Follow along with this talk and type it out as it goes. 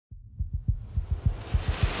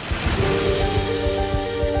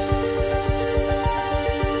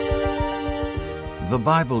The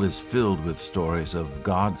Bible is filled with stories of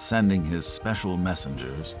God sending his special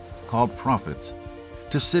messengers, called prophets,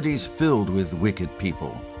 to cities filled with wicked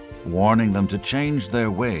people, warning them to change their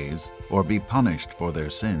ways or be punished for their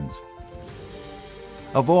sins.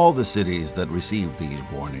 Of all the cities that received these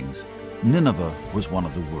warnings, Nineveh was one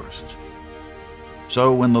of the worst.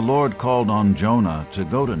 So when the Lord called on Jonah to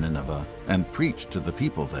go to Nineveh and preach to the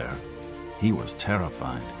people there, he was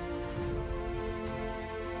terrified.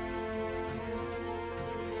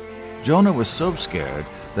 Jonah was so scared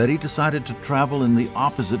that he decided to travel in the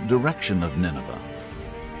opposite direction of Nineveh.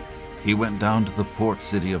 He went down to the port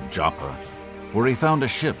city of Joppa, where he found a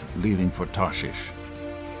ship leaving for Tarshish.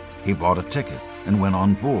 He bought a ticket and went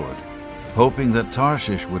on board, hoping that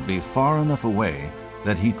Tarshish would be far enough away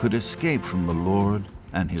that he could escape from the Lord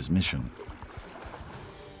and his mission.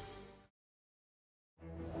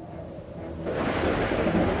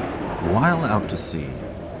 While out to sea,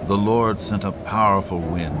 the Lord sent a powerful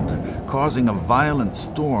wind, causing a violent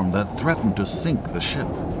storm that threatened to sink the ship.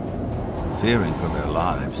 Fearing for their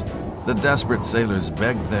lives, the desperate sailors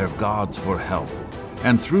begged their gods for help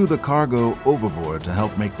and threw the cargo overboard to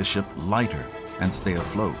help make the ship lighter and stay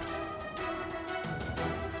afloat.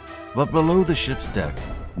 But below the ship's deck,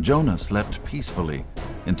 Jonah slept peacefully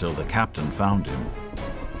until the captain found him.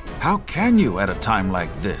 "How can you at a time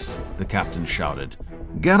like this?" the captain shouted.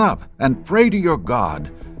 "Get up and pray to your God.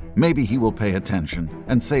 Maybe he will pay attention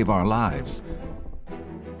and save our lives."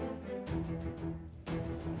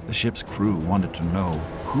 The ship's crew wanted to know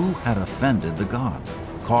who had offended the gods,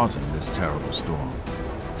 causing this terrible storm.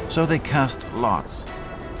 So they cast lots.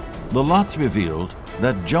 The lots revealed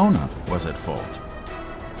that Jonah was at fault.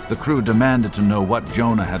 The crew demanded to know what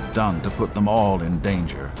Jonah had done to put them all in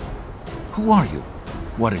danger. "Who are you?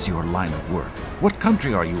 What is your line of work? What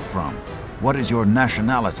country are you from? What is your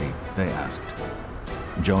nationality?" they asked.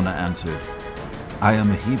 Jonah answered, "I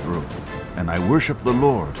am a Hebrew, and I worship the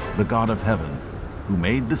Lord, the God of heaven, who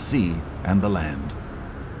made the sea and the land."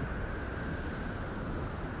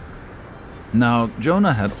 Now,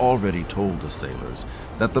 Jonah had already told the sailors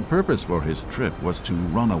that the purpose for his trip was to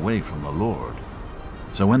run away from the Lord.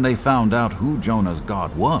 So when they found out who Jonah's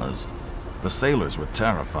God was, the sailors were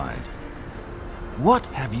terrified. "What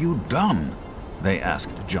have you done?" they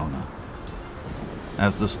asked Jonah.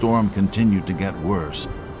 As the storm continued to get worse,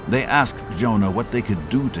 they asked Jonah what they could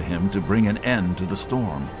do to him to bring an end to the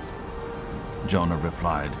storm. Jonah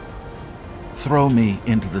replied, "Throw me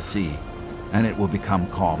into the sea, and it will become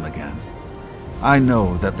calm again. I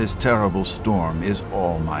know that this terrible storm is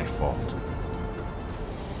all my fault."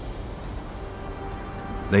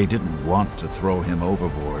 They didn't want to throw him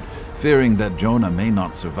overboard, fearing that Jonah may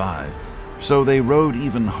not survive, so they rowed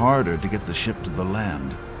even harder to get the ship to the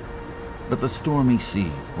land. But the stormy sea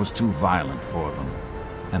was too violent for them,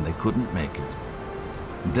 and they couldn't make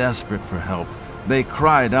it. Desperate for help, they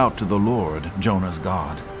cried out to the Lord, Jonah's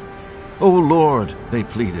God. "O Lord," they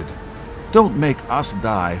pleaded, "don't make us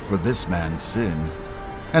die for this man's sin,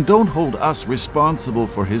 and don't hold us responsible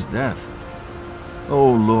for his death.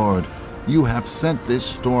 O Lord, you have sent this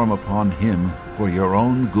storm upon him for your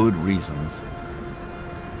own good reasons."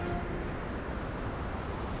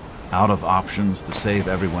 Out of options to save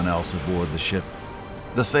everyone else aboard the ship,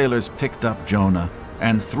 the sailors picked up Jonah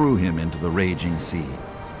and threw him into the raging sea.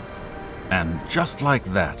 And just like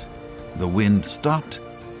that, the wind stopped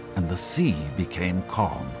and the sea became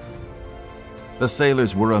calm. The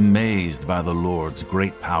sailors were amazed by the Lord's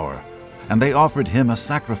great power, and they offered him a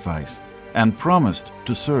sacrifice and promised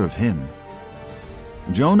to serve him.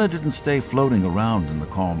 Jonah didn't stay floating around in the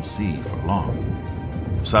calm sea for long.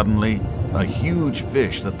 Suddenly, a huge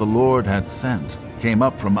fish that the Lord had sent came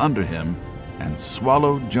up from under him and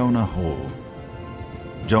swallowed Jonah whole.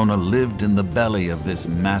 Jonah lived in the belly of this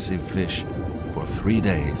massive fish for 3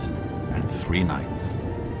 days and 3 nights.